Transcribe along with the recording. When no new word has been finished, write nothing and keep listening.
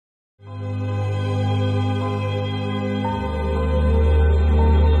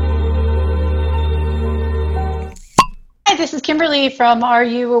this is Kimberly from Are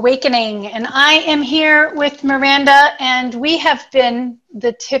You Awakening? And I am here with Miranda, and we have been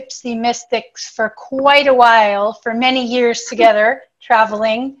the Tipsy Mystics for quite a while, for many years together,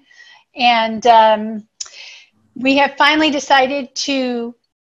 traveling. And we have finally decided to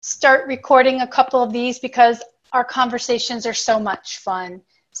start recording a couple of these because our conversations are so much fun.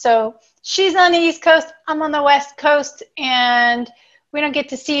 So she's on the East Coast, I'm on the West Coast, and we don't get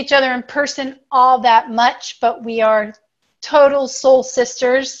to see each other in person all that much, but we are total soul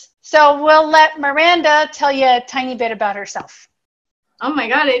sisters. So we'll let Miranda tell you a tiny bit about herself. Oh my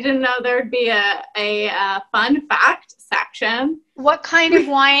God, I didn't know there'd be a fun fact section. What kind of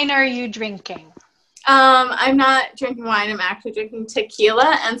wine are you drinking? I'm not drinking wine. I'm actually drinking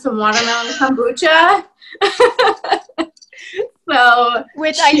tequila and some watermelon kombucha. So,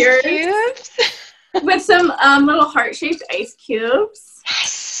 with cheers. Ice cubes? With some little heart-shaped ice cubes.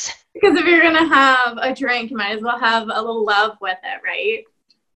 Yes. Because if you're going to have a drink, you might as well have a little love with it, right?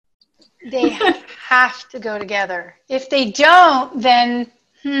 They have to go together. If they don't, then,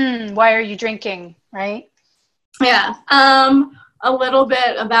 why are you drinking, right? Yeah. A little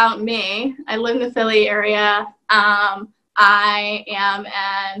bit about me. I live in the Philly area. I am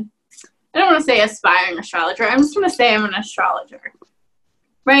I don't want to say aspiring astrologer. I'm just going to say I'm an astrologer,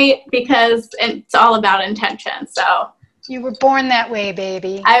 right? Because it's all about intention. So you were born that way,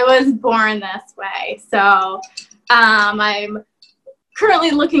 baby. I was born this way. So I'm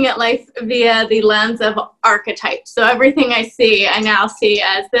currently looking at life via the lens of archetypes. So everything I see, I now see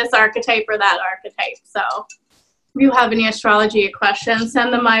as this archetype or that archetype. So if you have any astrology questions,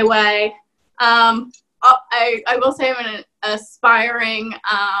 send them my way. I will say I'm an aspiring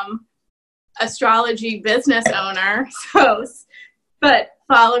astrology business owner. But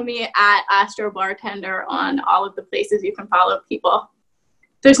follow me at Astro Bartender on all of the places you can follow people.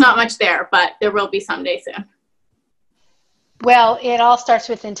 There's not much there, but there will be someday soon. Well, it all starts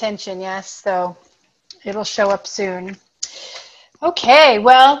with intention, yes. So it'll show up soon. Okay,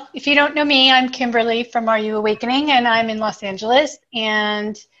 well, if you don't know me, I'm Kimberly from Are You Awakening, and I'm in Los Angeles.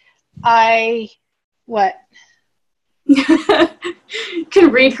 And what?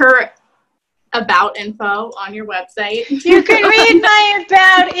 Can read her about info on your website. You can read my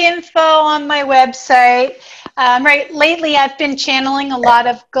about info on my website. Right, lately I've been channeling a lot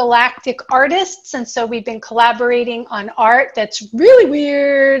of galactic artists, and so we've been collaborating on art that's really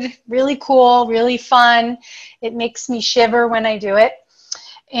weird, really cool, really fun. It makes me shiver when I do it.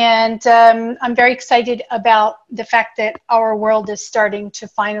 And I'm very excited about the fact that our world is starting to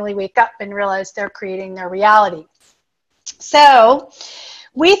finally wake up and realize they're creating their reality. So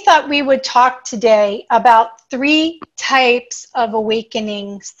we thought we would talk today about 3 types of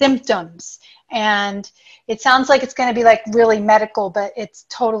awakening symptoms. And it sounds like it's going to be like really medical, but it's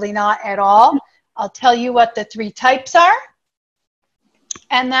totally not at all. I'll tell you what the 3 types are,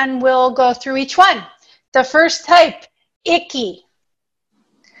 and then we'll go through each one. The first type, icky.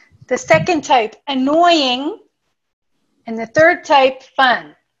 The second type, annoying. And the third type,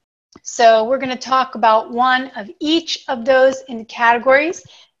 fun. So we're going to talk about one of each of those in categories.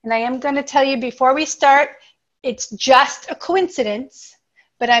 And I am going to tell you before we start, it's just a coincidence,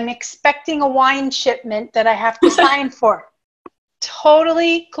 but I'm expecting a wine shipment that I have to sign for.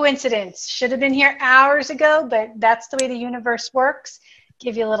 Totally coincidence. Should have been here hours ago, but that's the way the universe works.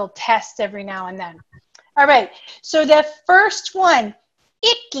 Give you a little test every now and then. All right. So the first one,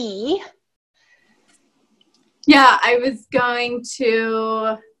 icky. Yeah, I was going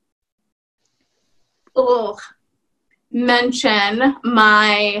to mention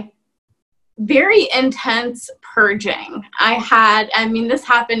my very intense purging. This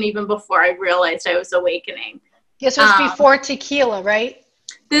happened even before I realized I was awakening. This was before tequila, right?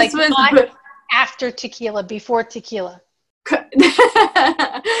 This was after tequila, before tequila.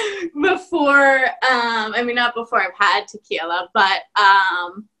 Before, not before I've had tequila, but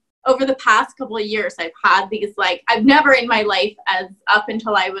over the past couple of years, I've had these, I've never in my life, as up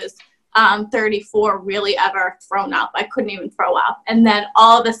until I was 34, really ever thrown up. I couldn't even throw up. And then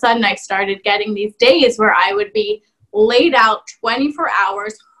all of a sudden I started getting these days where I would be laid out 24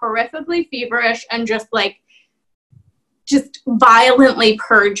 hours, horrifically feverish, and just violently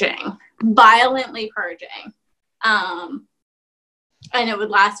purging. And it would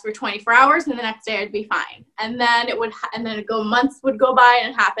last for 24 hours, and the next day I'd be fine. And then months would go by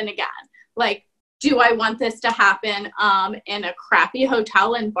and happen again. Do I want this to happen in a crappy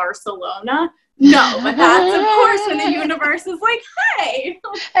hotel in Barcelona? No, but that's, of course, when the universe is like, hey.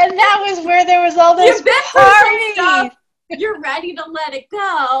 And that was where there was all this party. You're ready to let it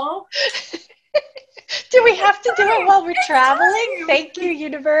go. Do we have to do it while we're traveling? Thank you,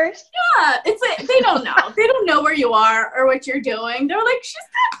 universe. Yeah, it's like they don't know. They don't know where you are or what you're doing. They're like, she's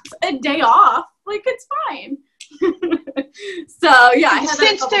got a day off. Like, it's fine. So yeah, I had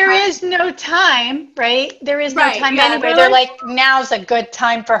since there is no time, right? There is no Right, time yeah, anyway. They're like, now's a good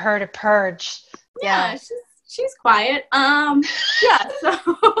time for her to purge. Yeah, she's quiet. Yeah,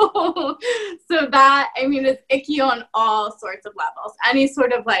 so that, I mean, it's icky on all sorts of levels. Any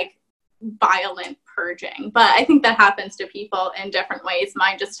sort of like violent purging, but I think that happens to people in different ways.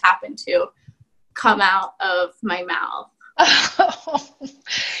 Mine just happened to come out of my mouth.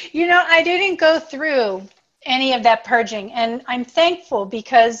 You know, I didn't go through any of that purging, and I'm thankful,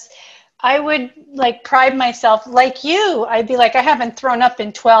 because I would like pride myself like you. I'd be like, I haven't thrown up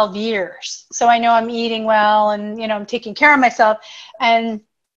in 12 years. So I know I'm eating well, and, you know, I'm taking care of myself. And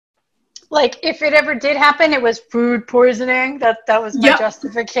like, if it ever did happen, it was food poisoning. That was my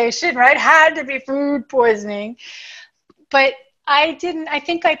justification, right? Had to be food poisoning. But I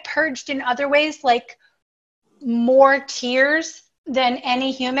think I purged in other ways, like more tears than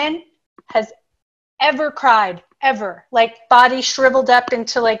any human has ever cried, ever. Like body shriveled up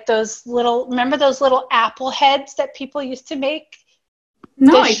into like those little, remember those little apple heads that people used to make?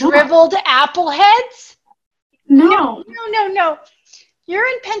 No, the shriveled apple heads? No. You're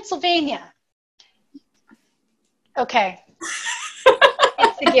in Pennsylvania. Okay.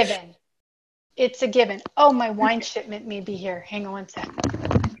 It's a given. It's a given. Oh, my wine shipment may be here. Hang on one sec.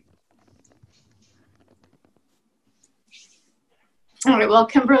 All right, well,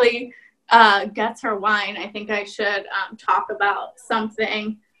 Kimberly gets her wine. I think I should talk about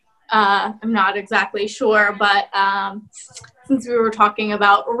something. I'm not exactly sure, but since we were talking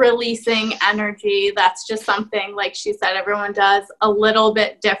about releasing energy, that's just something, like she said, everyone does a little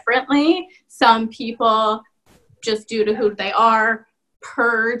bit differently. Some people, just due to who they are,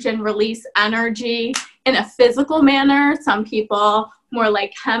 purge and release energy in a physical manner. Some people, more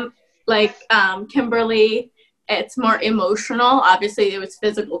like Kimberly, it's more emotional. Obviously, it was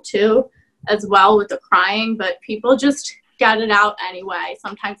physical too, as well, with the crying, but people just get it out anyway.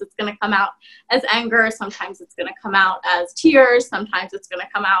 Sometimes it's going to come out as anger. Sometimes it's going to come out as tears. Sometimes it's going to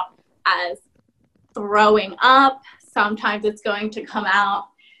come out as throwing up. Sometimes it's going to come out.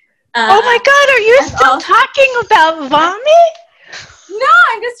 Oh my God, are you still talking about vomit? No,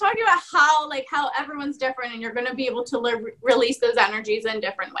 I'm just talking about how everyone's different, and you're going to be able to release those energies in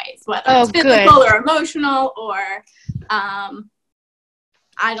different ways, whether it's physical or emotional, or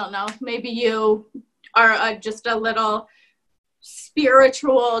I don't know, maybe you are just a little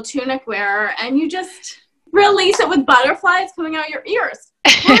spiritual tunic wearer and you just release it with butterflies coming out your ears.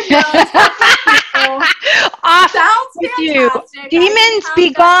 Off sounds with you. Demons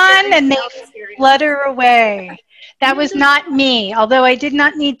be gone and they flutter away. That was not me. Although I did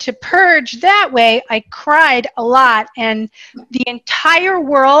not need to purge that way, I cried a lot, and the entire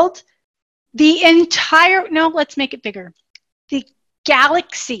world, let's make it bigger. The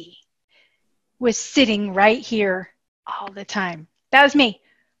galaxy was sitting right here all the time. That was me.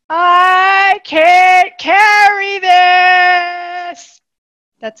 I can't carry this.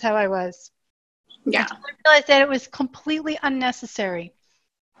 That's how I was. Yeah. Until I realized that it was completely unnecessary.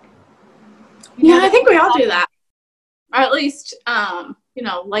 I think we all do that. Or at least,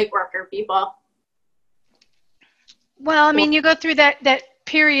 light worker people. Well, I mean, you go through that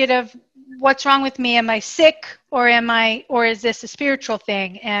period of what's wrong with me? Am I sick, or is this a spiritual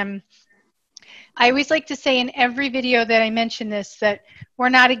thing? And I always like to say in every video that I mention this, that we're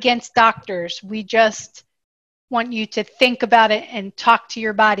not against doctors. We just want you to think about it and talk to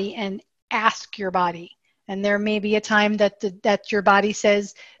your body and ask your body. And there may be a time that your body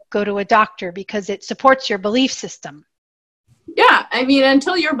says, go to a doctor, because it supports your belief system. Yeah, I mean,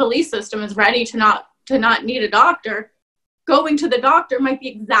 until your belief system is ready to not need a doctor, going to the doctor might be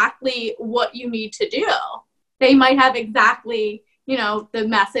exactly what you need to do. They might have exactly, the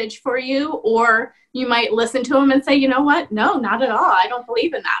message for you, or you might listen to them and say, you know what? No, not at all. I don't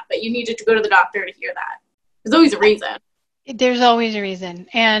believe in that. But you needed to go to the doctor to hear that. There's always a reason. There's always a reason.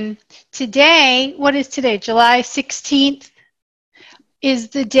 And today, what is today? July 16th is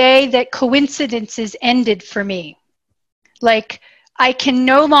the day that coincidences ended for me. Like, I can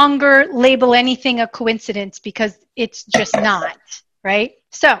no longer label anything a coincidence, because it's just not, right?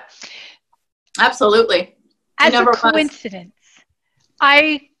 So, absolutely. As a coincidence,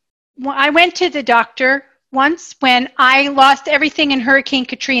 I went to the doctor once when I lost everything in Hurricane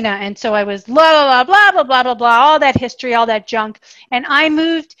Katrina, and so I was blah, blah, blah, blah, blah, blah, blah, all that history, all that junk, and I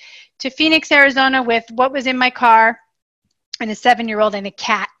moved to Phoenix, Arizona with what was in my car and a 7-year-old and a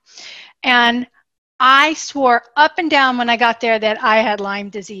cat, and I swore up and down when I got there that I had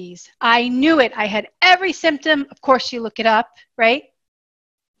Lyme disease. I knew it. I had every symptom. Of course, you look it up, right?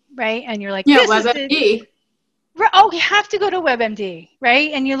 Right? And you're like, Yeah, this is the... WebMD. Oh, you have to go to WebMD,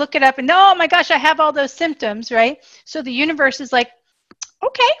 right? And you look it up and, oh my gosh, I have all those symptoms, right? So the universe is like,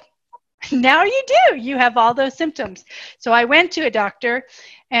 okay, now you do. You have all those symptoms. So I went to a doctor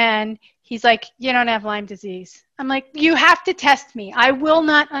and he's like, you don't have Lyme disease. I'm like, you have to test me. I will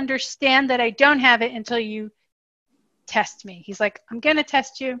not understand that I don't have it until you test me. He's like, I'm going to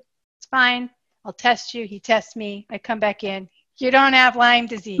test you. It's fine. I'll test you. He tests me. I come back in. You don't have Lyme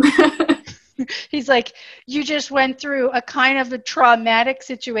disease. He's like, you just went through a kind of a traumatic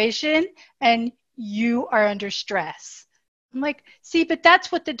situation and you are under stress. I'm like, see, but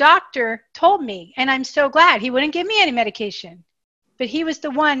that's what the doctor told me. And I'm so glad. He wouldn't give me any medication. But he was the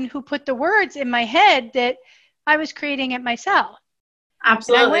one who put the words in my head that I was creating it myself.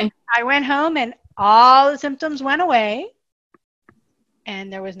 Absolutely. I went home and all the symptoms went away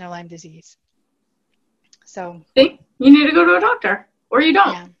and there was no Lyme disease. So see, you need to go to a doctor or you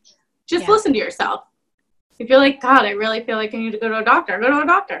don't. Yeah. Just listen to yourself. If you're like, God, I really feel like I need to go to a doctor, go to a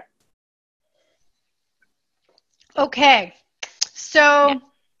doctor. Okay. So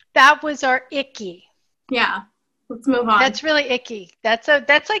that was our icky. Yeah. Let's move on. That's really icky. That's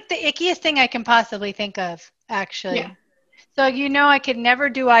like the ickiest thing I can possibly think of, actually. Yeah. So I could never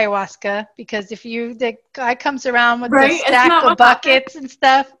do ayahuasca because if the guy comes around with the stack of buckets and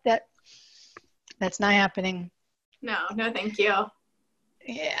stuff, that's not happening. No, thank you.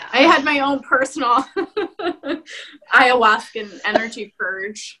 Yeah. I had my own personal ayahuasca energy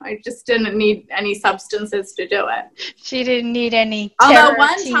purge. I just didn't need any substances to do it. She didn't need any. Although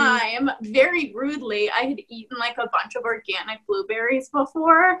one time, very rudely, I had eaten like a bunch of organic blueberries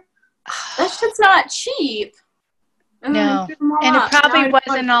before. That shit's not cheap. No. And it probably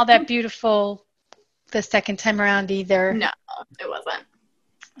wasn't all that beautiful the second time around either. No, it wasn't.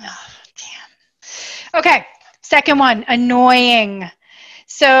 Oh, damn. Okay. Second one, annoying.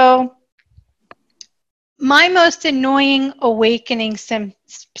 So my most annoying awakening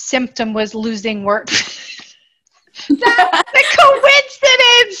symptom was losing work. That's a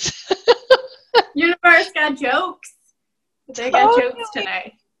coincidence. Universe got jokes. They got jokes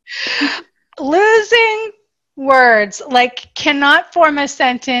today. Losing words, like cannot form a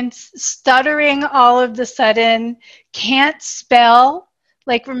sentence, stuttering all of the sudden, can't spell.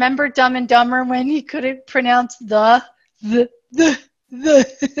 Like remember Dumb and Dumber when he couldn't pronounce the.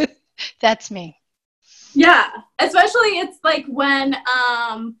 That's me. Yeah, especially it's like when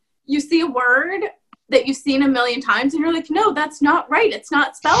you see a word that you've seen a million times and you're like, no, that's not right. It's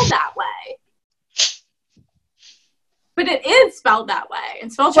not spelled that way. But it is spelled that way.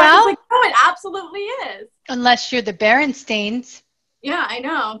 And spell check is like, no, it absolutely is. Unless you're the Berensteins. Yeah, I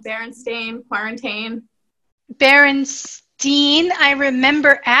know. Berenstain, quarantine. Berenstein, I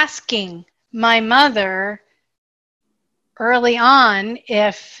remember asking my mother early on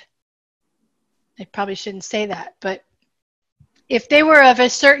if, I probably shouldn't say that, but if they were of a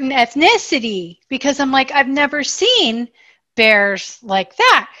certain ethnicity, because I'm like, I've never seen bears like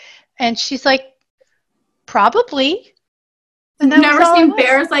that. And she's like, probably. And I've never seen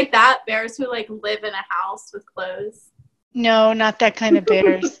bears like that? Bears who like live in a house with clothes? No, not that kind of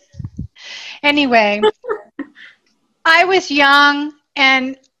bears. Anyway, I was young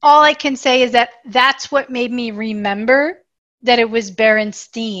and all I can say is that that's what made me remember that it was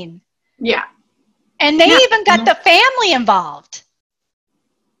Berenstein. Yeah. And they even got the family involved.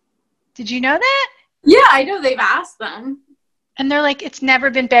 Did you know that? Yeah, I know. They've asked them. And they're like, it's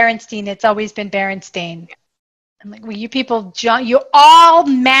never been Berenstein. It's always been Berenstain. I'm like, well, you people, you all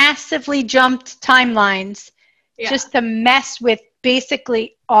massively jumped timelines just to mess with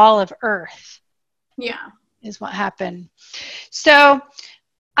basically all of Earth. Yeah. Is what happened. So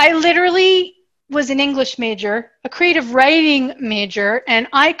I literally was an English major, a creative writing major, and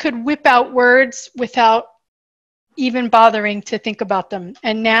I could whip out words without even bothering to think about them.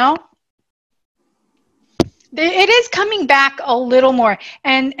 And now it is coming back a little more.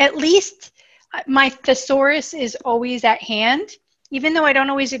 And at least my thesaurus is always at hand, even though I don't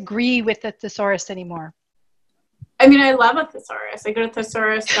always agree with the thesaurus anymore. I mean, I love a thesaurus. I go to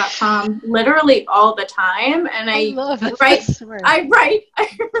thesaurus.com literally all the time, and I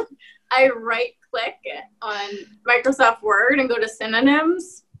right click on Microsoft Word and go to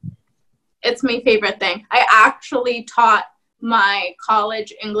synonyms. It's my favorite thing. I actually taught my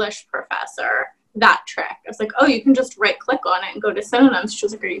college English professor that trick. I was like, oh, you can just right click on it and go to synonyms. She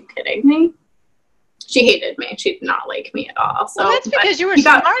was like, are you kidding me? she hated me. She did not like me at all. So well, that's because you were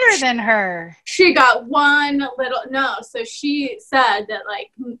smarter than her. She got one little, no. So she said that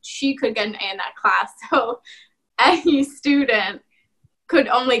like she could get an A in that class. So any student could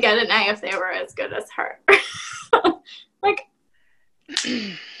only get an A if they were as good as her. Like,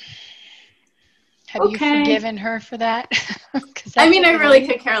 have you forgiven her for that? I mean, I really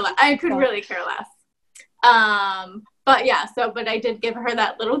could care less. I could really care less. But yeah, but I did give her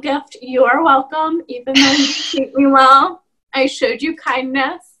that little gift. You are welcome, even though you treat me well. I showed you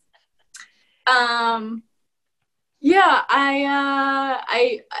kindness. Yeah,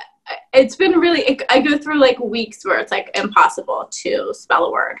 I it's been really, I go through like weeks where it's like impossible to spell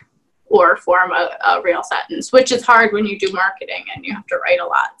a word or form a real sentence, which is hard when you do marketing and you have to write a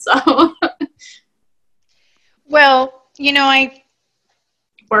lot. So, well, you know, I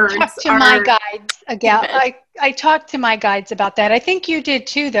talked to my guides again. I talked to my guides about that. I think you did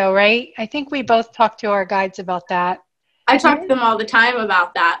too, though, right? I think we both talked to our guides about that. I talk to them all the time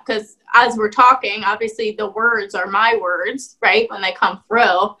about that because as we're talking, obviously the words are my words, right? When they come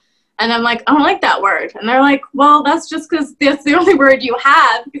through. And I'm like, I don't like that word. And they're like, well, that's just because that's the only word you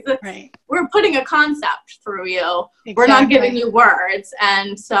have. Because we're putting a concept through you. Exactly. We're not giving you words.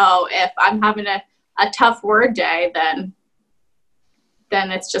 And so if I'm having a tough word day, then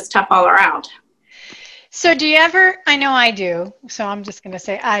it's just tough all around. So do you ever, I know I do, so I'm just going to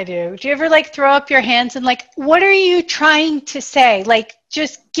say I do. Do you ever like throw up your hands and like, what are you trying to say? Like,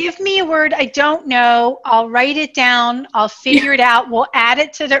 just give me a word I don't know. I'll write it down. I'll figure it out. We'll add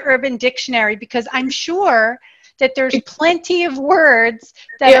it to the Urban Dictionary because I'm sure that there's plenty of words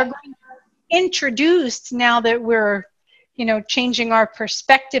that are going to be introduced now that we're, you know, changing our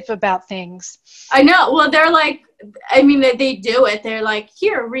perspective about things. I know. Well, they're like, I mean, they do it. They're like,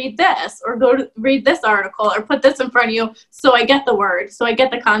 here, read this, or go to read this article, or put this in front of you, so I get the word, so I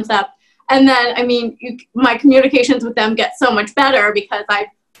get the concept. And then, I mean, my communications with them get so much better because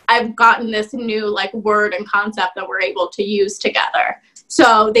I've gotten this new like word and concept that we're able to use together.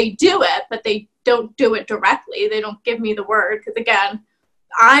 So they do it, but they don't do it directly. They don't give me the word because, again,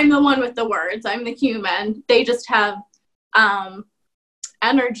 I'm the one with the words. I'm the human. They just have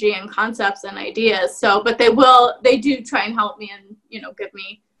energy and concepts and ideas. So, but they do try and help me and, you know, give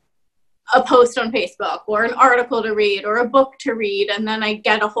me a post on Facebook or an article to read or a book to read. And then I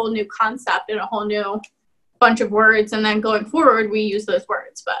get a whole new concept and a whole new bunch of words. And then going forward, we use those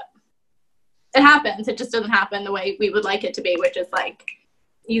words, but it happens. It just doesn't happen the way we would like it to be, which is like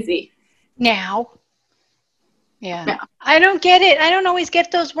easy. Now. Yeah. I don't get it. I don't always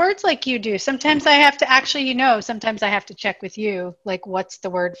get those words like you do. Sometimes I have to actually, you know, sometimes I have to check with you, like what's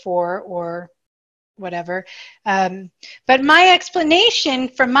the word for or whatever. But my explanation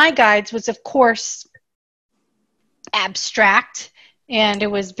from my guides was, of course, abstract. And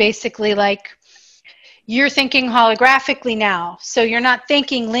it was basically like, you're thinking holographically now. So you're not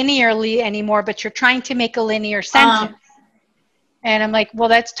thinking linearly anymore, but you're trying to make a linear sentence. And I'm like, well,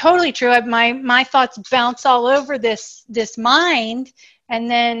 that's totally true. My thoughts bounce all over this mind, and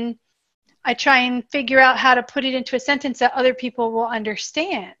then I try and figure out how to put it into a sentence that other people will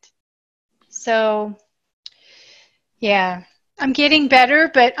understand. So, yeah, I'm getting better,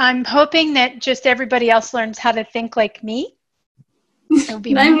 but I'm hoping that just everybody else learns how to think like me. It'll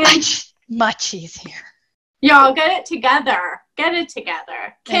be much, much easier. Y'all get it together. Get it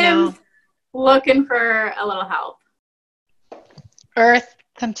together. Kim's looking for a little help. Earth,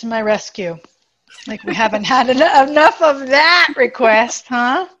 come to my rescue. Like we haven't had enough of that request,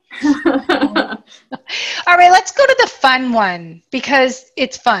 huh? All right, let's go to the fun one because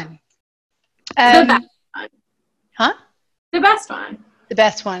it's fun. The best one. Huh? The best one. The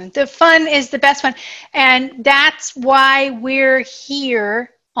best one. The fun is the best one. And that's why we're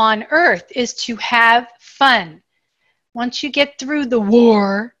here on Earth, is to have fun. Once you get through the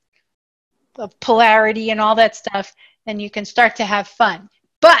war of polarity and all that stuff, then you can start to have fun.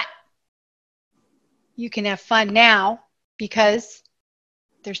 But you can have fun now because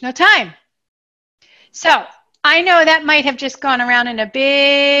there's no time. So I know that might have just gone around in a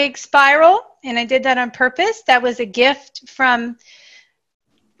big spiral, and I did that on purpose. That was a gift from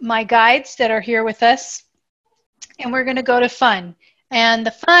my guides that are here with us. And we're going to go to fun. And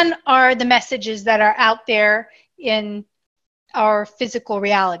the fun are the messages that are out there in our physical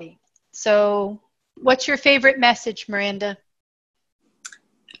reality. So what's your favorite message, Miranda?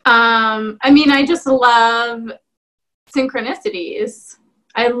 I mean, I just love synchronicities.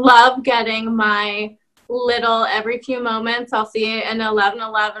 I love getting my little, every few moments, I'll see an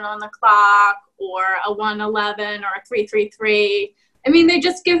 11:11 on the clock, or a 1:11 or a 3:33. I mean, they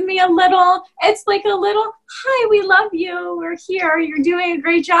just give me it's like a little, hi, we love you. We're here. You're doing a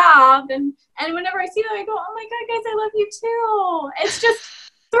great job. And whenever I see them, I go, oh my God, guys, I love you too. It's just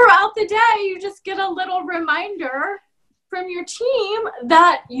throughout the day, you just get a little reminder from your team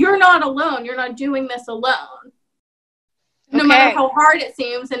that you're not alone. You're not doing this alone. No matter how hard it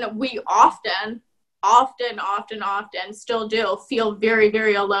seems. And we often still do feel very,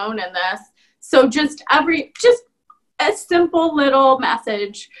 very alone in this. So just a simple little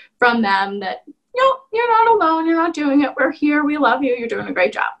message from them that, you're not alone. You're not doing it. We're here. We love you. You're doing a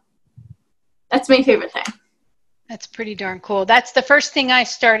great job. That's my favorite thing. That's pretty darn cool. That's the first thing I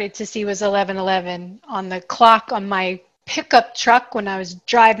started to see was 11:11 on the clock on my pickup truck when I was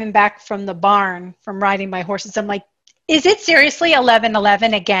driving back from the barn from riding my horses. I'm like, is it seriously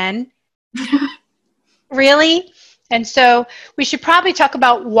 11:11 again? Really? And so we should probably talk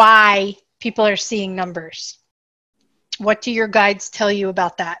about why people are seeing numbers. What do your guides tell you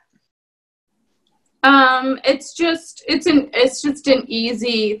about that? It's just an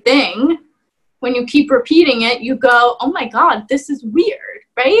easy thing. When you keep repeating it, you go, oh my God, this is weird,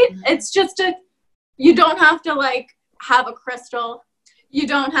 right? Mm-hmm. It's just you don't have to have a crystal. You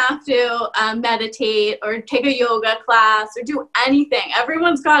don't have to meditate or take a yoga class or do anything.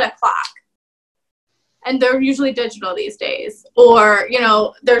 Everyone's got a clock. And they're usually digital these days. Or,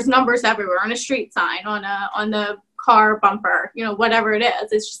 there's numbers everywhere on a street sign, on the car bumper, whatever it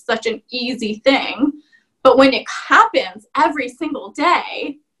is. It's just such an easy thing. But when it happens every single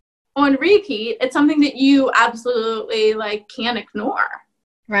day on repeat, it's something that you absolutely can't ignore.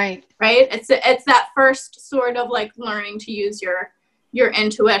 Right. Right? It's that first sort of learning to use your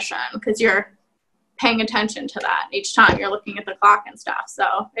intuition, because you're paying attention to that each time you're looking at the clock and stuff.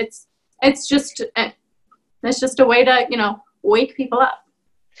 So it's just a way to, wake people up.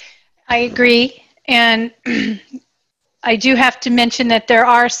 I agree. And I do have to mention that there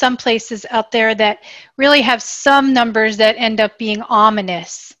are some places out there that really have some numbers that end up being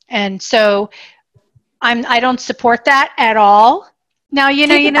ominous. And so I don't support that at all. Now,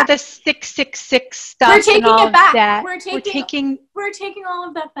 the 666 stuff and all of that. We're taking all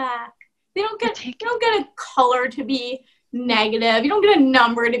of that back. You don't get a color to be negative. You don't get a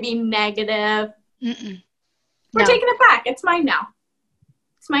number to be negative. Mm-mm. We're taking it back. It's mine now.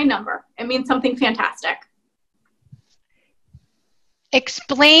 It's my number. It means something fantastic.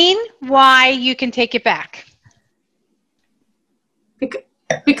 Explain why you can take it back.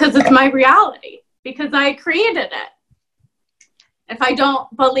 Because it's my reality. Because I created it. If I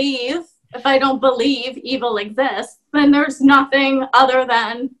don't believe evil exists, then there's nothing other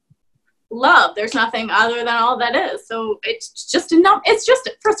than love. There's nothing other than all that is. So it's just a number.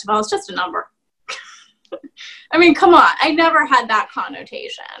 First of all, it's just a number. I mean, come on. I never had that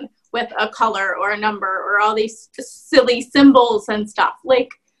connotation with a color or a number or all these silly symbols and stuff.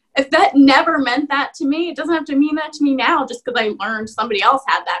 If that never meant that to me, it doesn't have to mean that to me now just because I learned somebody else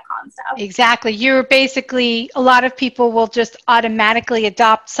had that concept. Exactly. You're basically, a lot of people will just automatically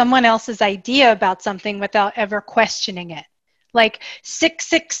adopt someone else's idea about something without ever questioning it.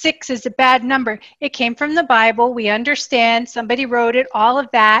 666 is a bad number. It came from the Bible. We understand. Somebody wrote it, all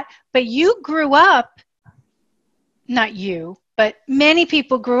of that. But you grew up, not you, but many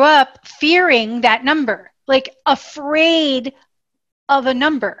people grew up fearing that number, afraid of a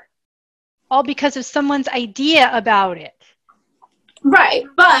number, all because of someone's idea about it. Right.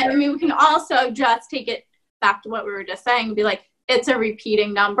 But, we can also just take it back to what we were just saying and be it's a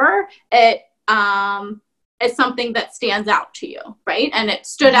repeating number. It is something that stands out to you, right? And it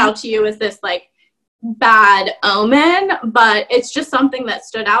stood out to you as this, bad omen, but it's just something that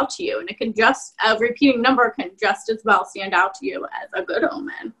stood out to you. And a repeating number can just as well stand out to you as a good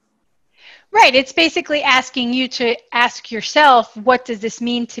omen. Right. It's basically asking you to ask yourself, what does this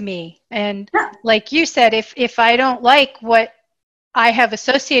mean to me? And like you said, if I don't like what I have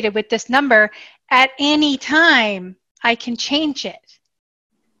associated with this number, at any time, I can change it.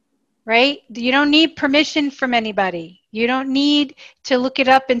 Right? You don't need permission from anybody. You don't need to look it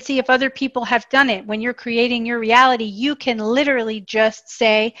up and see if other people have done it. When you're creating your reality, you can literally just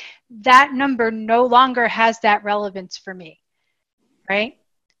say, that number no longer has that relevance for me. Right?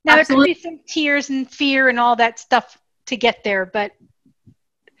 Now, Absolutely. There could be some tears and fear and all that stuff to get there, but,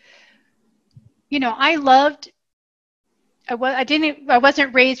 I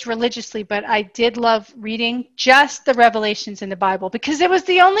wasn't raised religiously, but I did love reading just the revelations in the Bible because it was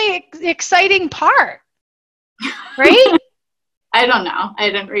the only exciting part, right? I don't know. I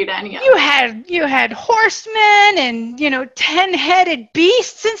didn't read any of You it. had horsemen and, 10-headed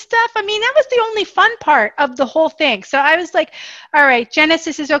beasts and stuff. I mean, that was the only fun part of the whole thing. So I was like, all right,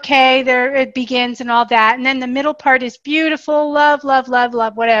 Genesis is okay. There it begins and all that. And then the middle part is beautiful, love, love, love,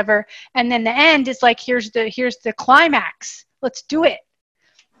 love, whatever. And then the end is like, here's the climax. Let's do it.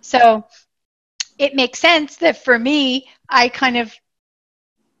 So it makes sense that for me, I kind of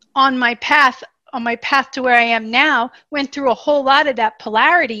on my path to where I am now, went through a whole lot of that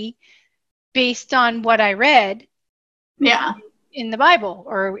polarity based on what I read in the Bible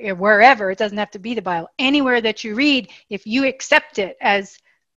or wherever. It doesn't have to be the Bible. Anywhere that you read, if you accept it as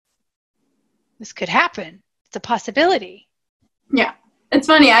this could happen, it's a possibility. Yeah. It's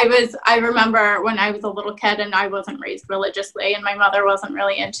funny. I remember when I was a little kid and I wasn't raised religiously and my mother wasn't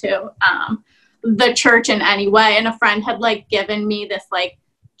really into the church in any way. And a friend had like given me this like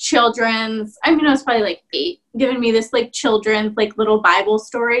children's, I was probably like 8, giving me this like children's like little Bible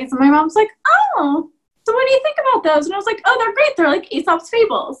stories. And my mom's like, oh, so what do you think about those? And I was like, oh, they're great. They're like Aesop's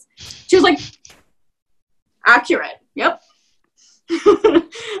fables. She was like, accurate. Yep.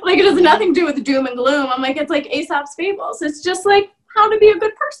 Like it has nothing to do with doom and gloom. I'm like, it's like Aesop's fables. It's just like how to be a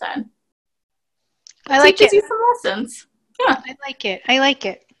good person. I like teaches you some lessons. Yeah. I like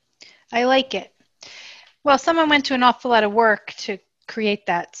it. Well, someone went to an awful lot of work to create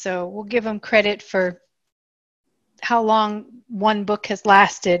that, so we'll give them credit for how long one book has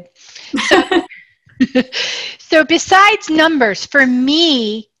lasted. So besides numbers, for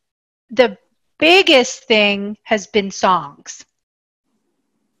me, the biggest thing has been songs,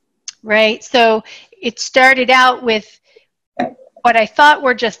 right? So it started out with what I thought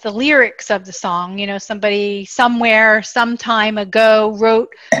were just the lyrics of the song. Somebody somewhere, sometime ago wrote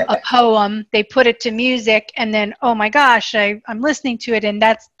a poem, they put it to music, and then, oh my gosh, I'm listening to it, and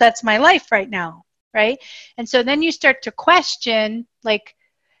that's my life right now, right? And so then you start to question, like,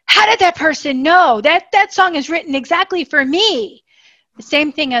 how did that person know that song is written exactly for me? The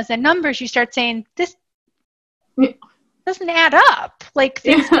same thing as the numbers, you start saying, this doesn't add up. Like,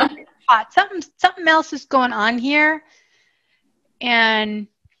 things hot. Something else is going on here. And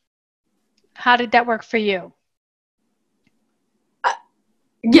how did that work for you?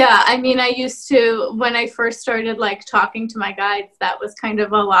 Yeah, I used to, when I first started like talking to my guides, that was kind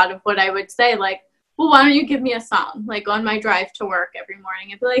of a lot of what I would say, like, well, why don't you give me a song? Like on my drive to work every morning,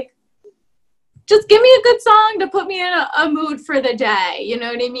 I'd be like, just give me a good song to put me in a mood for the day, you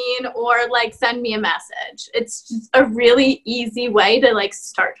know what I mean? Or like send me a message. It's just a really easy way to like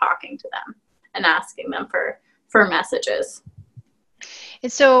start talking to them and asking them for messages.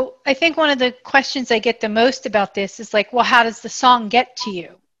 And so I think one of the questions I get the most about this is like, well, how does the song get to you?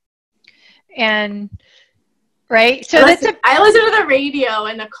 And right? So I listen to the radio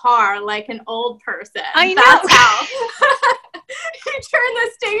in the car like an old person. I know. That's how. You turn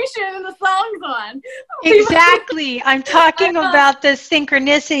the station and the song's on. Exactly. I'm talking about the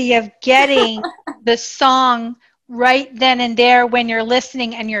synchronicity of getting the song right then and there when you're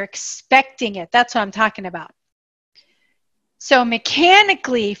listening and you're expecting it. That's what I'm talking about. So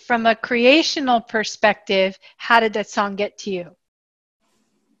mechanically, from a creational perspective, how did that song get to you?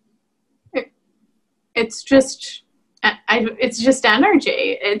 It's just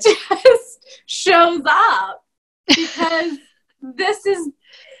energy. It just shows up because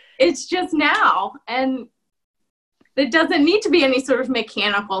it's just now. And it doesn't need to be any sort of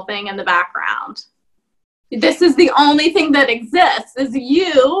mechanical thing in the background. This is the only thing that exists is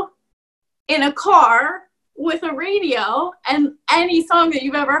you in a car with a radio and any song that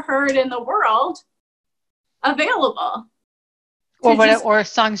you've ever heard in the world available. Or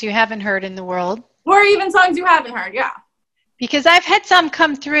songs you haven't heard in the world. Or even songs you haven't heard, yeah. Because I've had some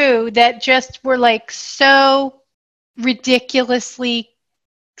come through that just were like so ridiculously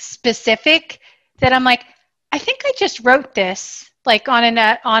specific that I'm like, I think I just wrote this like on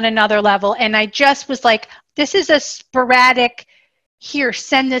another level. And I just was like, this is a sporadic, here,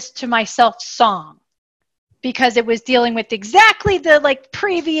 send this to myself song. Because it was dealing with exactly the like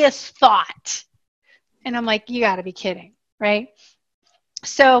previous thought. And I'm like, you gotta be kidding, right?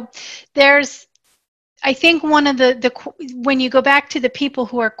 So I think one of the when you go back to the people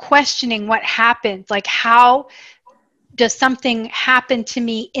who are questioning what happened, like how does something happen to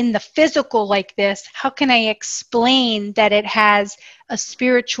me in the physical like this? How can I explain that it has a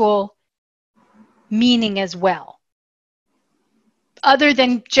spiritual meaning as well? Other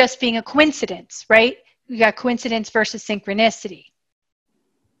than just being a coincidence, right? We got coincidence versus synchronicity.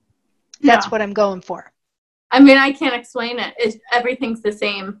 That's what I'm going for. I can't explain it. Everything's the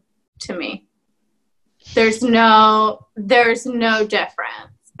same to me. There's no difference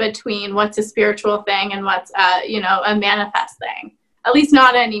between what's a spiritual thing and what's, a manifest thing. At least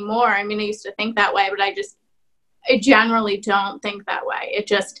not anymore. I mean, I used to think that way, but I generally don't think that way. It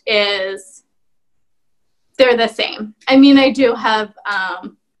just is, they're the same. I mean, I do have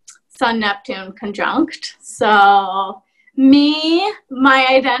Sun Neptune conjunct. So my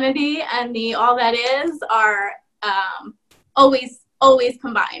identity and all that is are always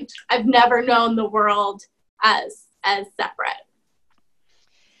combined. I've never known the world as separate.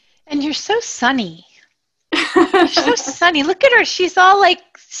 And you're so sunny. You're so sunny. Look at her. She's all like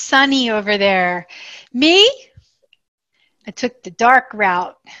sunny over there. Me, I took the dark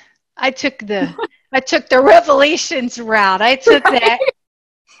route. I took the revelations route. I took that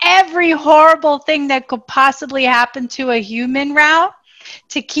every horrible thing that could possibly happen to a human route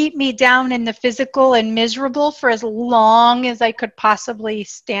to keep me down in the physical and miserable for as long as I could possibly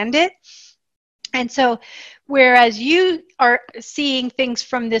stand it. And so, whereas you are seeing things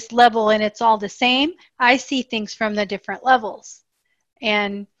from this level and it's all the same, I see things from the different levels.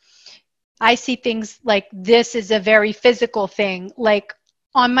 And I see things like this is a very physical thing. Like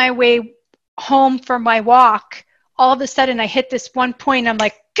on my way home from my walk, all of a sudden I hit this one point. I'm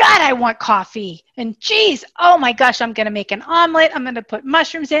like, God, I want coffee. And geez, oh my gosh, I'm going to make an omelet. I'm going to put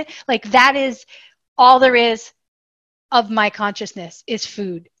mushrooms in. Like that is all there is of my consciousness is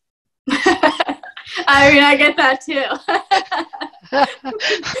food. I mean, I get that too.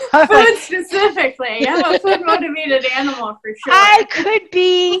 Food specifically. I'm a food motivated animal for sure.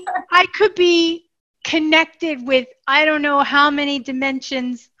 I could be connected with I don't know how many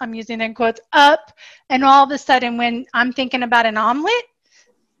dimensions, I'm using in quotes, up, and all of a sudden when I'm thinking about an omelet,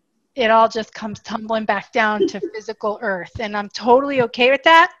 it all just comes tumbling back down to physical earth, and I'm totally okay with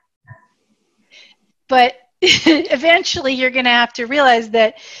that. But eventually you're going to have to realize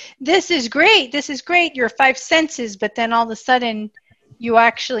that this is great, your five senses, but then all of a sudden you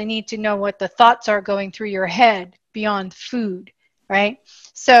actually need to know what the thoughts are going through your head beyond food, right?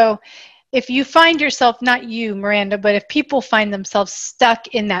 So if you find yourself, not you, Miranda, but if people find themselves stuck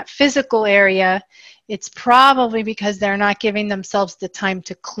in that physical area, it's probably because they're not giving themselves the time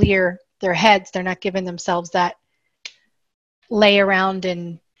to clear their heads. They're not giving themselves that lay around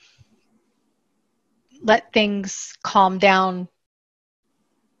and let things calm down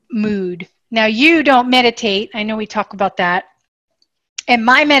mood. Now, you don't meditate. I know we talk about that. And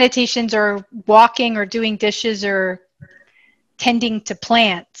my meditations are walking or doing dishes or tending to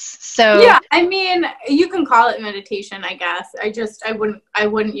plants. So yeah, I mean, you can call it meditation, I guess. I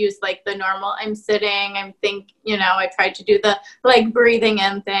wouldn't use like the normal, I'm sitting, I tried to do the like breathing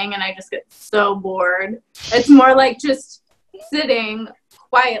in thing and I just get so bored. It's more like just sitting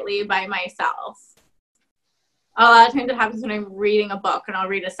quietly by myself. A lot of times it happens when I'm reading a book and I'll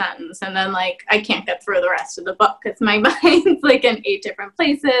read a sentence and then like I can't get through the rest of the book because my mind's like in 8 different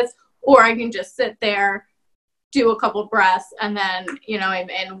places, or I can just sit there, do a couple breaths, and then, I'm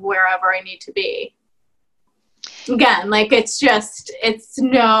in wherever I need to be. Again, like it's just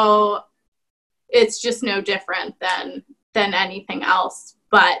no different than anything else,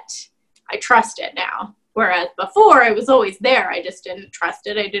 but I trust it now. Whereas before I was always there. I just didn't trust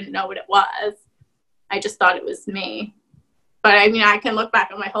it. I didn't know what it was. I just thought it was me. But I mean, I can look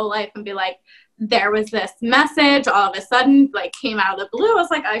back on my whole life and be like, there was this message all of a sudden, like came out of the blue. I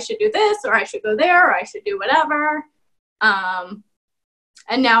was like, I should do this, or I should go there, or I should do whatever.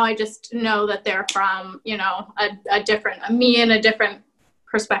 And now I just know that they're from, a me in a different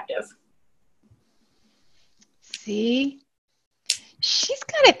perspective. See, she's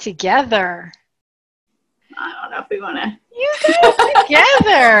got it together. I don't know if we want to. You got it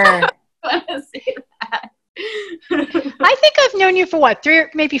together. Want to say that. I think I've known you for what, 3 or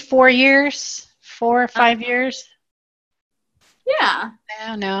maybe 4 years, 4 or 5 years. Yeah. I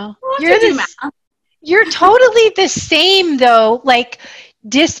don't know. You're totally the same though, like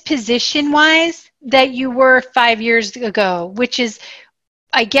disposition wise, that you were 5 years ago, which is,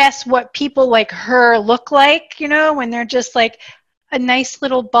 I guess, what people like her look like, when they're just like a nice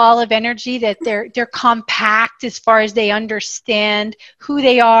little ball of energy, that they're compact as far as they understand who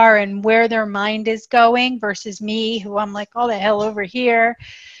they are and where their mind is going, versus me, who I'm like, oh, the hell over here.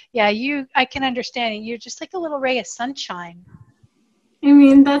 Yeah, I can understand it. You're just like a little ray of sunshine. I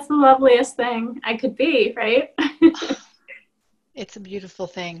mean, that's the loveliest thing I could be, right? It's a beautiful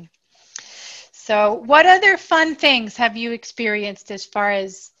thing. So what other fun things have you experienced as far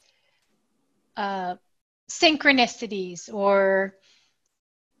as synchronicities or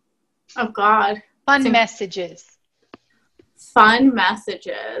fun messages? Fun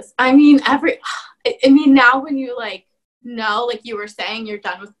messages. I mean, now when you like you were saying, you're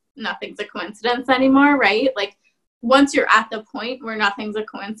done with nothing's a coincidence anymore, right? Like once you're at the point where nothing's a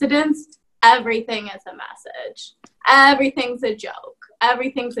coincidence, everything is a message. Everything's a joke.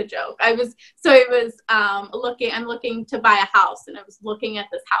 Everything's a joke. I'm looking to buy a house, and I was looking at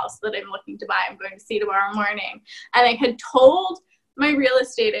this house that I'm looking to buy. I'm going to see tomorrow morning. And I had told my real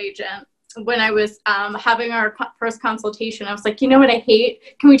estate agent when I was having our first consultation, I was like, you know what I hate?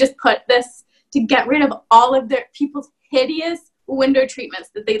 Can we just put this to get rid of all of their people's hideous window treatments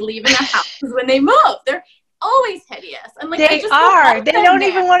that they leave in their houses when they move? They're always hideous. And like, they are. They don't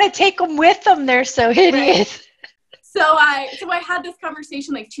even want to take them with them. They're so hideous. Right. So I had this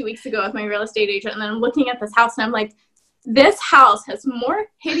conversation like 2 weeks ago with my real estate agent, and then I'm looking at this house and I'm like, this house has more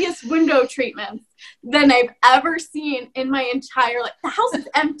hideous window treatments than I've ever seen in my entire life. The house is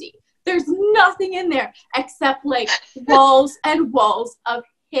empty. There's nothing in there except like walls and walls of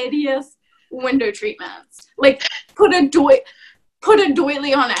hideous window treatments. Like put a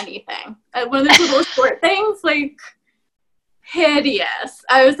doily on anything. One of those little short things, like hideous.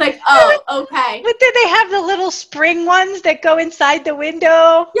 I was like, oh, okay. But did they have the little spring ones that go inside the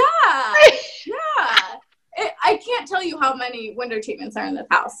window? Yeah. I can't tell you how many window treatments are in this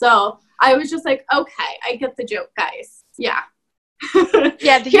house. So I was just like, okay, I get the joke, guys. Yeah.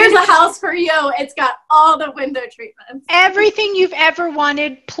 Yeah. Here's a house for you. It's got all the window treatments. Everything you've ever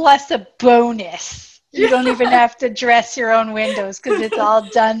wanted plus a bonus. You don't even have to dress your own windows because it's all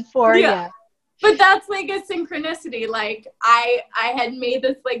done for you. But that's like a synchronicity. Like I had made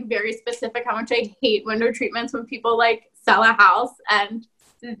this like very specific how much I hate window treatments when people like sell a house, and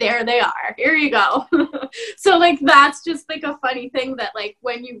there they are. Here you go. So like that's just like a funny thing that like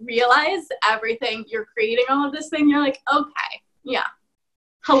when you realize everything, you're creating all of this thing, you're like, okay, yeah,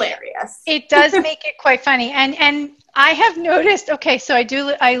 hilarious. It does make it quite funny. And I have noticed, okay, so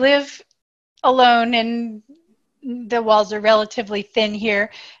I live alone and the walls are relatively thin here.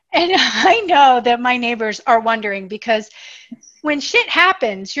 And I know that my neighbors are wondering because when shit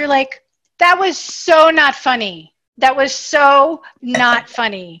happens, you're like, that was so not funny. That was so not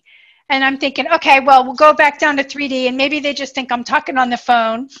funny. And I'm thinking, okay, well, we'll go back down to 3D and maybe they just think I'm talking on the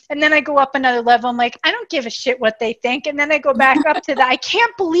phone. And then I go up another level. I'm like, I don't give a shit what they think. And then I go back up to I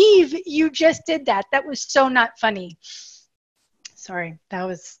can't believe you just did that. That was so not funny. Sorry, that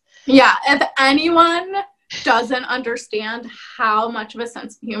was. Yeah, if anyone doesn't understand how much of a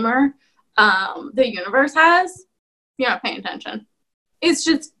sense of humor the universe has, you're not paying attention. It's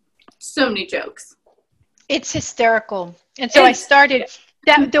just so many jokes. It's hysterical. And so I started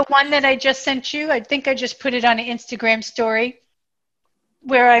the one that I just sent you. I think I just put it on an Instagram story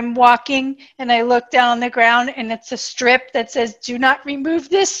where I'm walking and I look down on the ground and it's a strip that says, "Do not remove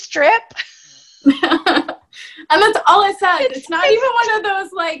this strip." And that's all it said. It's not even one of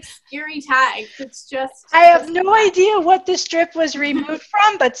those like scary tags. It's just. I have no idea what the strip was removed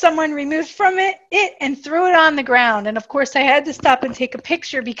from, but someone removed from it and threw it on the ground. And of course, I had to stop and take a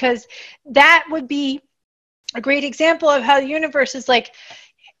picture because that would be a great example of how the universe is like.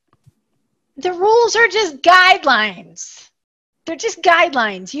 The rules are just guidelines. They're just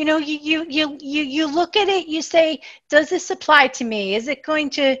guidelines. You know, you look at it. You say, "Does this apply to me? Is it going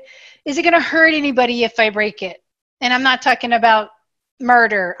to hurt anybody if I break it?" And I'm not talking about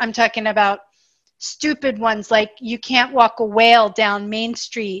murder. I'm talking about stupid ones like you can't walk a whale down Main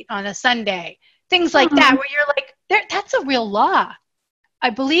Street on a Sunday. Things like that where you're like, that's a real law.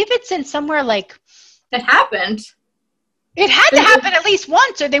 I believe it's in somewhere like. It happened. It had to happen at least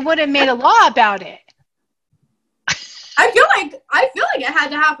once or they would have made a law about it. I feel like it had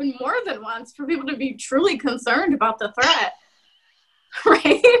to happen more than once for people to be truly concerned about the threat.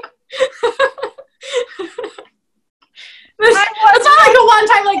 Right? It's not like a one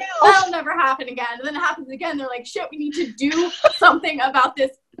time, like, that'll never happen again. And then it happens again. They're like, shit, we need to do something about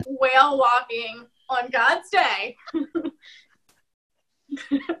this whale walking on God's day.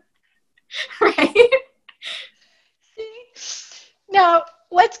 Right? Now,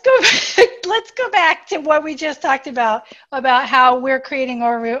 let's go back to what we just talked about how we're creating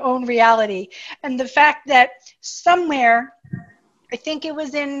our own reality. And the fact that somewhere, I think it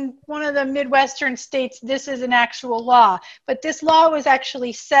was in one of the Midwestern states, this is an actual law. But this law was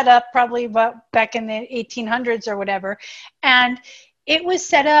actually set up probably back in the 1800s or whatever. And it was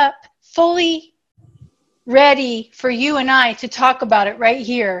set up fully ready for you and I to talk about it right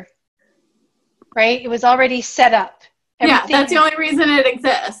here. Right? It was already set up. Yeah, that's the only reason it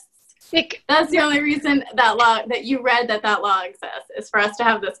exists. That's the only reason that you read that law exists is for us to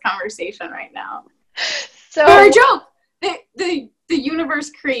have this conversation right now. So for a joke. The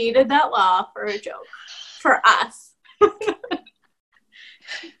universe created that law for a joke. For us.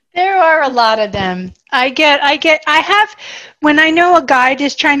 There are a lot of them. I have, when I know a guide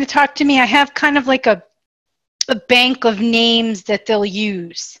is trying to talk to me, I have kind of like a a bank of names that they'll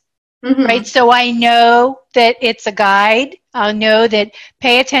use. Mhm. Right? So I know that it's a guide. I'll know that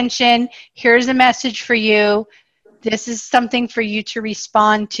pay attention. Here's a message for you. This is something for you to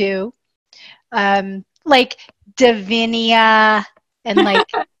respond to. Like Divinia and like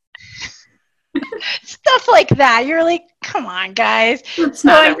stuff like that. You're like, come on, guys. It's So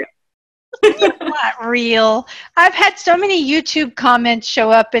not a real. it's not real. I've had so many YouTube comments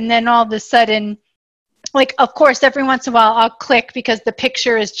show up, and then all of a sudden, like, of course, every once in a while I'll click because the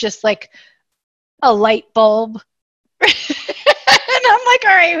picture is just like a light bulb. And I'm like,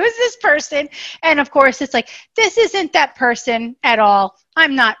 all right, who's this person? And of course, it's like, this isn't that person at all.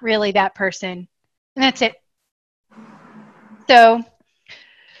 I'm not really that person. And that's it. So,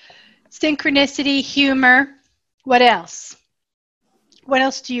 synchronicity, humor. What else? What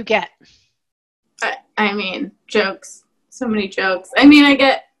else do you get? I mean, jokes. So many jokes. I mean, I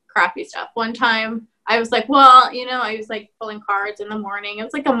get crappy stuff. One time, I was like, well, I was like pulling cards in the morning. It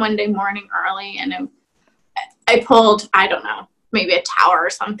was like a Monday morning early, and I pulled, I don't know, maybe a tower or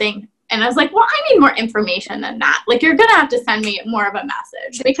something. And I was like, well, I need more information than that. Like, you're going to have to send me more of a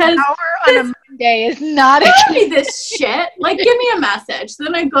message, because Hour on a Monday is not give me this shit. Like, give me a message. So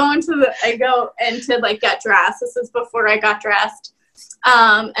then I go into like get dressed. This is before I got dressed.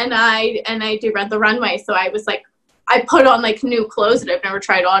 And I do Rent the Runway. So I was like, I put on like new clothes that I've never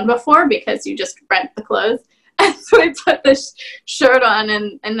tried on before, because you just rent the clothes. And so I put this shirt on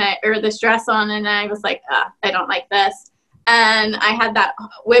or this dress on, and I was like, I don't like this. And I had that,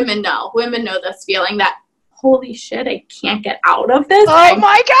 women know this feeling that, holy shit, I can't get out of this. Oh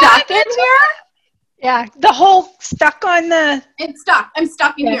my God. Stuck in here. Yeah, the whole stuck on the... It's stuck. I'm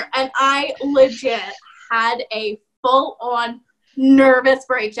stuck in here. And I legit had a full-on nervous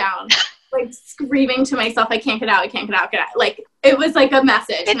breakdown. Like, screaming to myself, I can't get out, I can't get out, Like, it was like a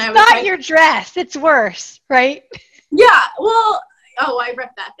message. It's and I was not like, your dress. It's worse, right? yeah, well, I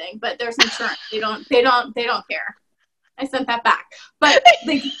ripped that thing, but there's insurance. They don't care. I sent that back. But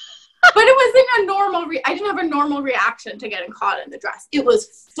like, but it wasn't a normal, I didn't have a normal reaction to getting caught in the dress. It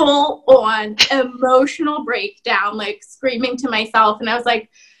was full on emotional breakdown, like screaming to myself. And I was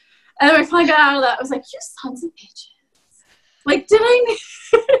like, and then I finally got out of that. I was like, you sons of bitches. Like, did I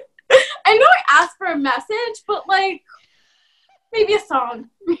I know I asked for a message, but like, maybe a song,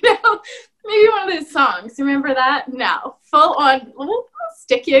 maybe one of those songs. Remember that? No, full on, we'll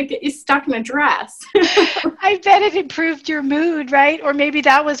stick you, get you stuck in a dress. I bet it improved your mood, right? Or maybe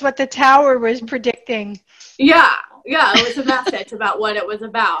that was what the tower was predicting. Yeah, it was a message about what it was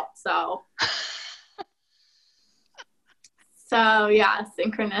about. So yeah,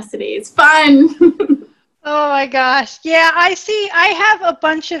 synchronicity is fun. Oh my gosh. Yeah, I have a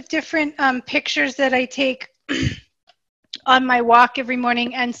bunch of different pictures that I take on my walk every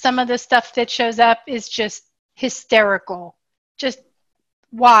morning, and some of the stuff that shows up is just hysterical. Just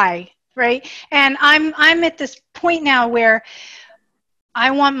why, right? And I'm at this point now where I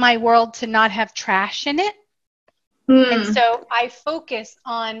want my world to not have trash in it. And so I focus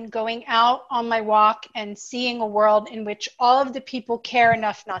on going out on my walk and seeing a world in which all of the people care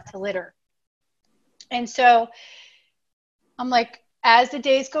enough not to litter. And so I'm like, as the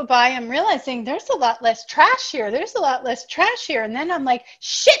days go by, I'm realizing there's a lot less trash here. There's a lot less trash here. And then I'm like,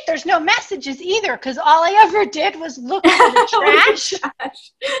 shit, there's no messages either, because all I ever did was look for the trash.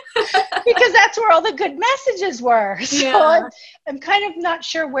 Because that's where all the good messages were. So I'm kind of not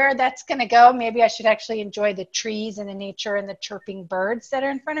sure where that's going to go. Maybe I should actually enjoy the trees and the nature and the chirping birds that are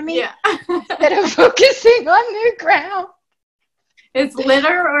in front of me instead of focusing on the ground. It's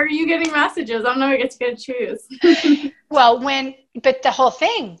litter, or are you getting messages? I'm not going to choose. Well, but the whole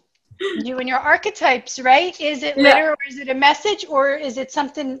thing, you and your archetypes, right? Is it litter, or is it a message, or is it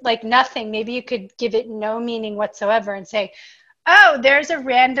something like nothing? Maybe you could give it no meaning whatsoever and say, oh, there's a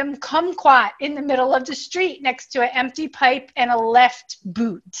random kumquat in the middle of the street next to an empty pipe and a left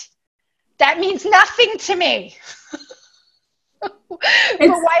boot. That means nothing to me.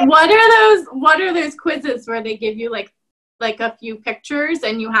 What are those quizzes where they give you like a few pictures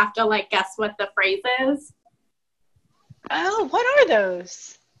and you have to like guess what the phrase is? Oh, what are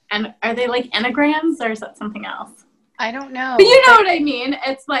those? And are they like anagrams, or is that something else? I don't know. But you know what I mean?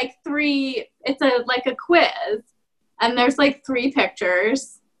 It's like it's a quiz, and there's like 3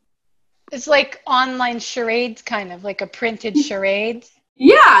 pictures. It's like online charades, kind of like a printed charade.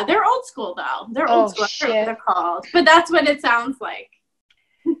 Yeah, they're old school though. They're old school. Shit. They're called. But that's what it sounds like.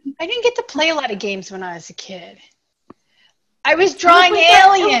 I didn't get to play a lot of games when I was a kid. I was drawing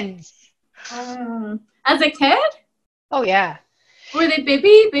aliens. As a kid? Oh, yeah. Were they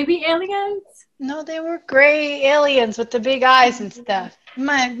baby aliens? No, they were gray aliens with the big eyes and stuff.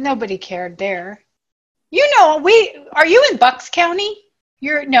 Nobody cared there. You know, are you in Bucks County?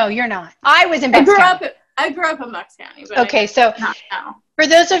 You're not. I was in Bucks County. I grew up in Bucks County, but okay, so not now. For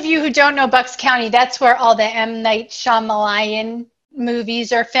those of you who don't know Bucks County, that's where all the M. Night Shyamalan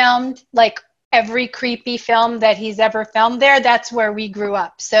movies are filmed. Like every creepy film that he's ever filmed there, that's where we grew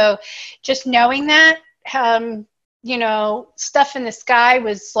up. So just knowing that, you know, Stuff in the Sky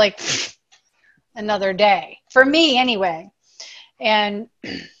was like another day for me anyway. And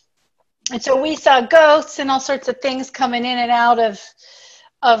so we saw ghosts and all sorts of things coming in and out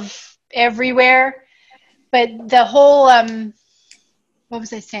of everywhere. But the whole, what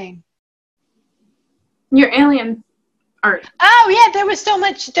was I saying? Your alien art. Oh yeah, there was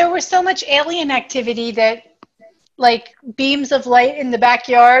so much alien activity that like beams of light in the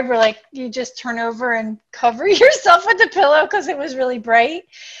backyard were like you just turn over and cover yourself with the pillow because it was really bright.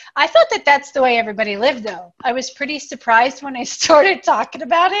 I thought that that's the way everybody lived though. I was pretty surprised when I started talking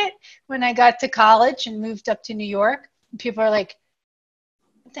about it when I got to college and moved up to New York. People are like,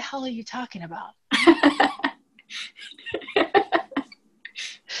 what the hell are you talking about?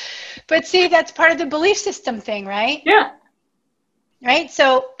 But see, that's part of the belief system thing, right? Yeah. Right?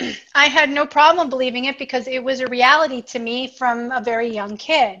 So I had no problem believing it because it was a reality to me from a very young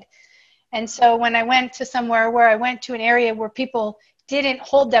kid. And so when I went to somewhere where I went to an area where people didn't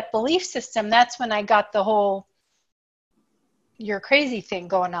hold that belief system, that's when I got the whole you're crazy thing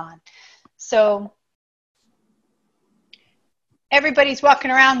going on. So everybody's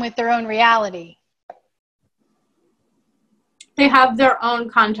walking around with their own reality. They have their own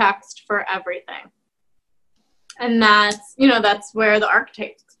context for everything. And that's where the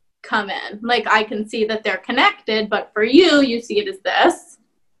archetypes come in. Like I can see that they're connected, but for you see it as this.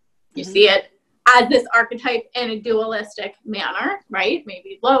 You see it as this archetype in a dualistic manner, right?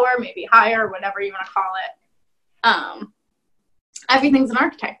 Maybe lower, maybe higher, whatever you want to call it. Everything's an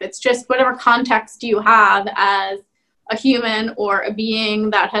archetype. It's just whatever context you have as a human or a being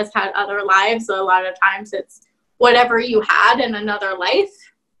that has had other lives. So a lot of times it's whatever you had in another life,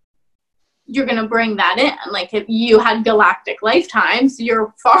 you're going to bring that in. Like if you had galactic lifetimes,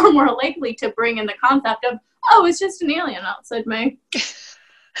 you're far more likely to bring in the concept of, oh, it's just an alien outside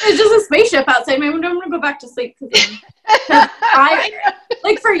it's just a spaceship outside my window. I'm going to go back to sleep.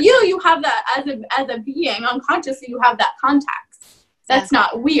 Like for you have that as a being, unconsciously, you have that context. That's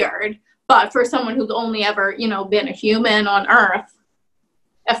not weird. But for someone who's only ever, been a human on Earth,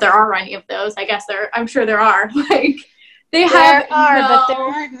 if there are any of those, I guess I'm sure there are. Like but there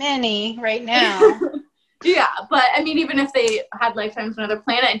aren't many right now. Yeah, but I mean, even if they had lifetimes on another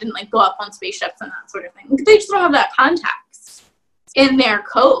planet and didn't like go up on spaceships and that sort of thing, they just don't have that context in their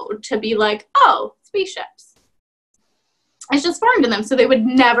code to be like, oh, spaceships. It's just foreign to them, so they would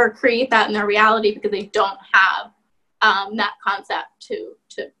never create that in their reality because they don't have that concept to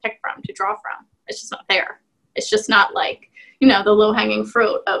pick from, to draw from. It's just not there. It's just not like, the low-hanging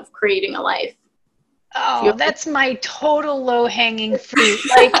fruit of creating a life. Oh, that's my total low-hanging fruit.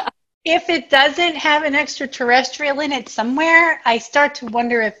 Like, if it doesn't have an extraterrestrial in it somewhere, I start to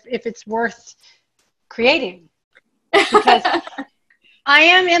wonder if it's worth creating. Because I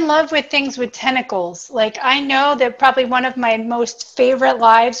am in love with things with tentacles. Like, I know that probably one of my most favorite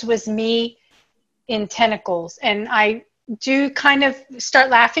lives was me in tentacles. And I do kind of start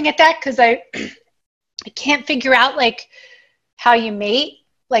laughing at that because I can't figure out, like, how you mate.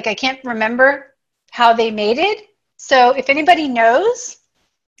 Like, I can't remember how they mated. So if anybody knows.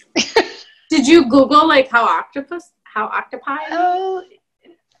 Did you Google, like, how octopi? Oh, I'm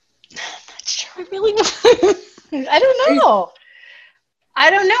not sure I really know. I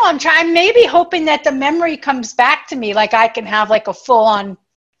don't know. I'm maybe hoping that the memory comes back to me. Like, I can have, like, a full-on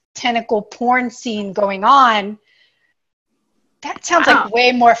tentacle porn scene going on. That sounds like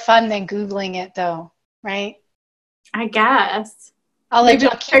way more fun than Googling it, though, right? I guess. I'll keep you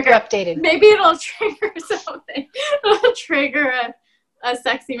updated. Maybe it'll trigger something. It'll trigger a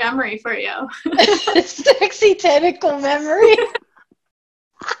sexy memory for you. A sexy tentacle memory?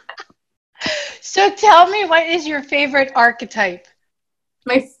 So tell me, what is your favorite archetype?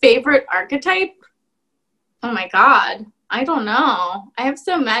 My favorite archetype? Oh my God. I don't know. I have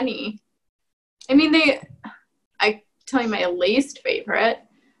so many. I mean, I tell you my least favorite.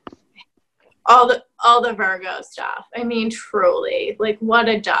 All the Virgo stuff. I mean, truly, like, what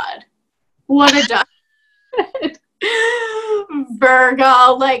a dud. What a dud.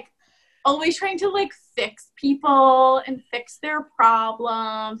 Virgo, like, always trying to, like, fix people and fix their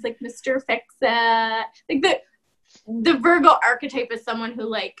problems, like Mr. Fix-It. Like, the Virgo archetype is someone who,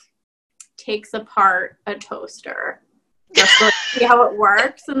 like, takes apart a toaster just to see how it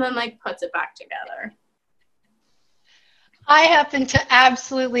works and then, like, puts it back together. I happen to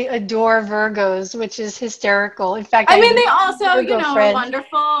absolutely adore Virgos, which is hysterical. In fact, I I have mean, a they also, Virgo are friend.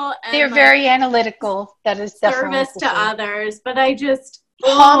 wonderful They're and like very analytical. That is definitely service for to sure. others, but I just,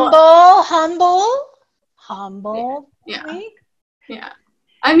 Humble, yeah, right? yeah.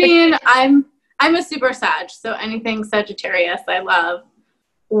 I But mean, I'm a super Sag, so anything Sagittarius, I love.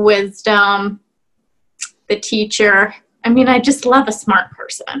 Wisdom, the teacher. I mean, I just love a smart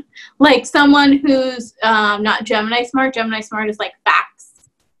person, like someone who's not Gemini smart. Gemini smart is like facts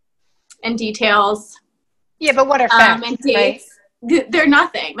and details, yeah, but what are and facts, right? dates. They're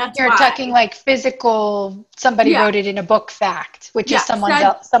nothing. That's You're why. talking like physical, somebody Yeah, wrote it in a book fact, which is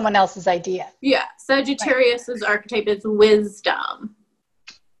yeah. someone else's idea. Yeah, Right. Sagittarius's archetype is wisdom,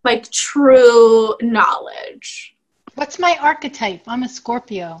 like true knowledge. What's my archetype? I'm a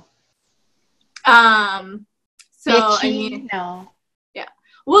Scorpio. Um, so I mean, Bitchy? No. yeah.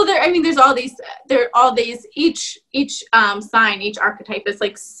 Well, there's all these. There are all these. Each sign, each archetype is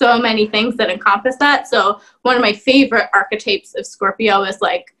like so many things that encompass that. So one of my favorite archetypes of Scorpio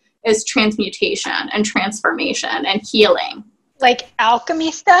is transmutation and transformation and healing. Like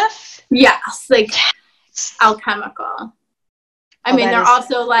alchemy stuff? Yes, like alchemical. I Oh, mean, that they're is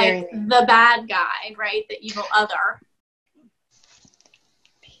also like very me. the bad guy, right? The evil other.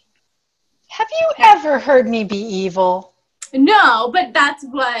 Have you ever heard me be evil? No, but that's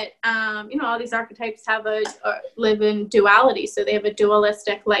what all these archetypes live in duality. So they have a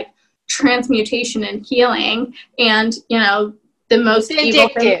dualistic like transmutation and healing, and the most evil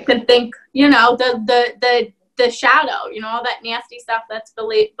thing you Vindictive. can think, the shadow, all that nasty stuff that's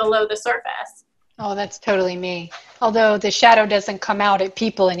below the surface. Oh, that's totally me. Although the shadow doesn't come out at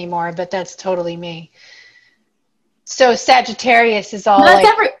people anymore, but that's totally me. So Sagittarius is all But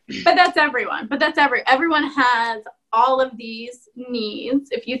that's like, everyone has all of these needs.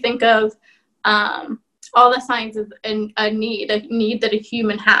 If you think of all the signs of a need that a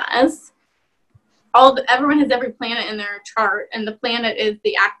human has, everyone has every planet in their chart, and the planet is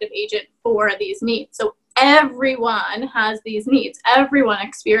the active agent for these needs. So everyone has these needs. Everyone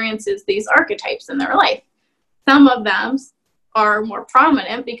experiences these archetypes in their life. Some of them are more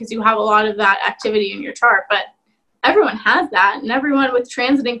prominent because you have a lot of that activity in your chart, but everyone has that, and everyone with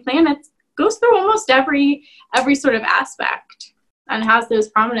transiting planets goes through almost every sort of aspect and has those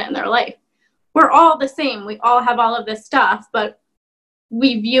prominent in their life. We're all the same. We all have all of this stuff, but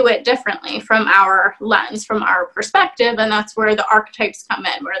we view it differently from our lens, from our perspective, and that's where the archetypes come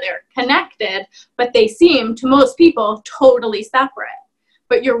in, where they're connected, but they seem to most people totally separate.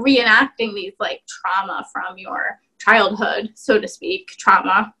 But you're reenacting these like trauma from your childhood, so to speak.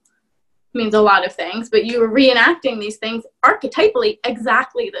 Trauma means a lot of things, but you were reenacting these things archetypally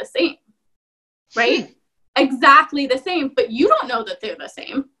exactly the same, right? Exactly the same, but you don't know that they're the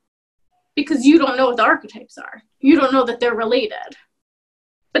same because you don't know what the archetypes are. You don't know that they're related,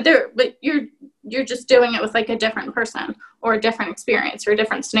 but you're just doing it with like a different person or a different experience or a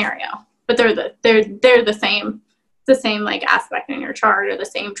different scenario. But they're the same like aspect in your chart, or the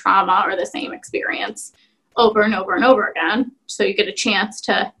same trauma or the same experience over and over and over again. So you get a chance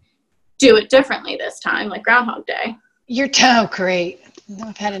to do it differently this time, like Groundhog Day. great.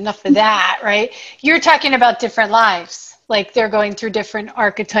 I've had enough of that, right? You're talking about different lives. Like they're going through different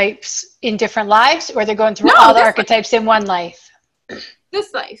archetypes in different lives, or they're going through No, all the archetypes in one life.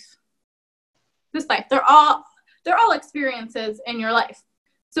 This life. They're all experiences in your life.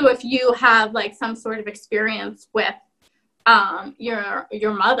 So if you have like some sort of experience with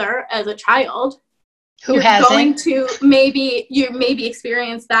your mother as a child, Who you're hasn't? going to maybe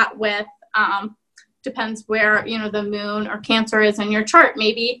experience that with depends where the moon or Cancer is in your chart.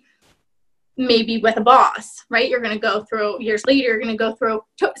 Maybe with a boss, right? You're going to go through years later. You're going to go through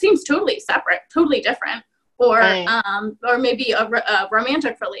seems totally separate, totally different, or Right. Or maybe a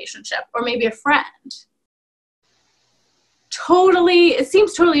romantic relationship, or maybe a friend. It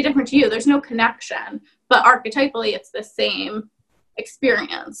seems totally different to you. There's no connection, but archetypally, it's the same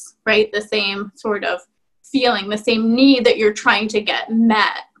experience, right? The same sort of feeling, the same need that you're trying to get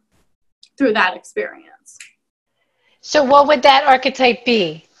met through that experience. So what would that archetype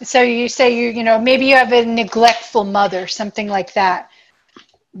be? So you say maybe you have a neglectful mother, something like that.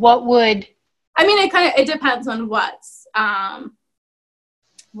 What would? I mean, it depends on what's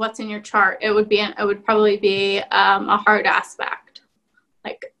in your chart. It would probably be a hard aspect,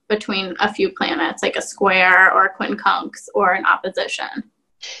 like between a few planets, like a square or a quincunx or an opposition.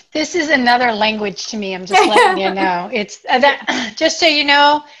 This is another language to me. I'm just letting you know. It's that. Just so you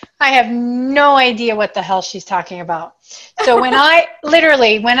know, I have no idea what the hell she's talking about. So when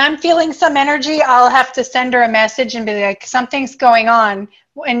when I'm feeling some energy, I'll have to send her a message and be like, something's going on.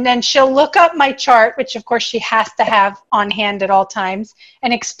 And then she'll look up my chart, which of course she has to have on hand at all times,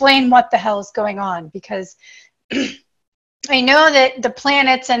 and explain what the hell is going on. Because I know that the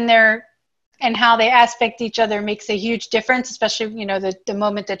planets and how they aspect each other makes a huge difference, especially, you know, the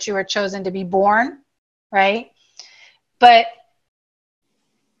moment that you were chosen to be born, right? But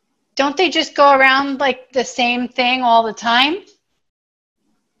don't they just go around like the same thing all the time?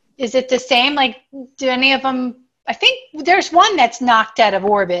 Is it the same? Like, do any of them, I think there's one that's knocked out of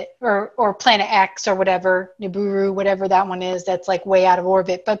orbit, or Planet X or whatever, Nibiru, whatever that one is, that's like way out of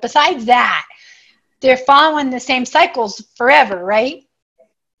orbit. But besides that, they're following the same cycles forever, right?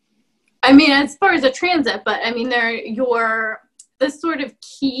 I mean, as far as a transit, but I mean, the sort of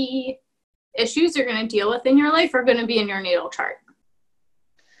key issues you're going to deal with in your life are going to be in your natal chart.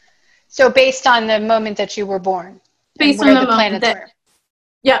 So based on the moment that you were born, based on the planets were.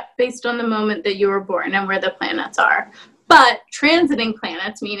 Yeah, based on the moment that you were born and where the planets are. But transiting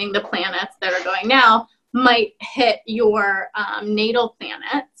planets, meaning the planets that are going now, might hit your natal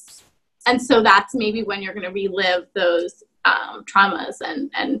planets. And so that's maybe when you're going to relive those traumas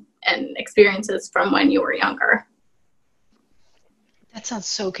and experiences from when you were younger. That sounds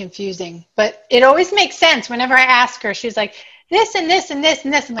so confusing, but it always makes sense. Whenever I ask her, she's like, this and this and this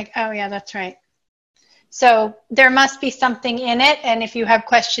and this. I'm like, oh yeah, that's right. So there must be something in it. And if you have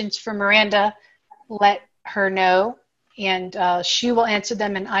questions for Miranda, let her know, and she will answer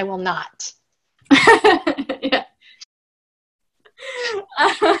them and I will not. Yeah.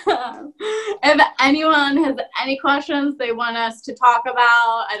 If anyone has any questions they want us to talk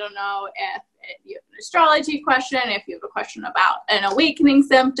about, I don't know if you have an astrology question, if you have a question about an awakening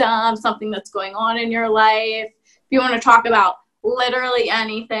symptom, something that's going on in your life, if you want to talk about literally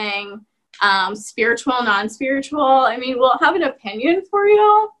anything, spiritual, non-spiritual, I mean, we'll have an opinion for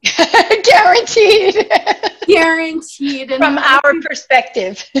you. Guaranteed. Guaranteed. From our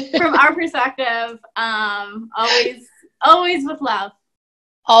perspective. From our perspective, always with love.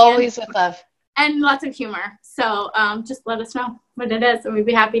 Always with love. And lots of humor. So just let us know what it is, and we'd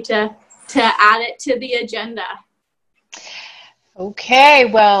be happy to add it to the agenda. Okay,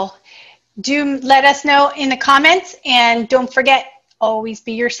 well, do let us know in the comments, and don't forget, always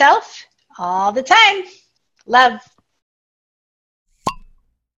be yourself all the time. Love.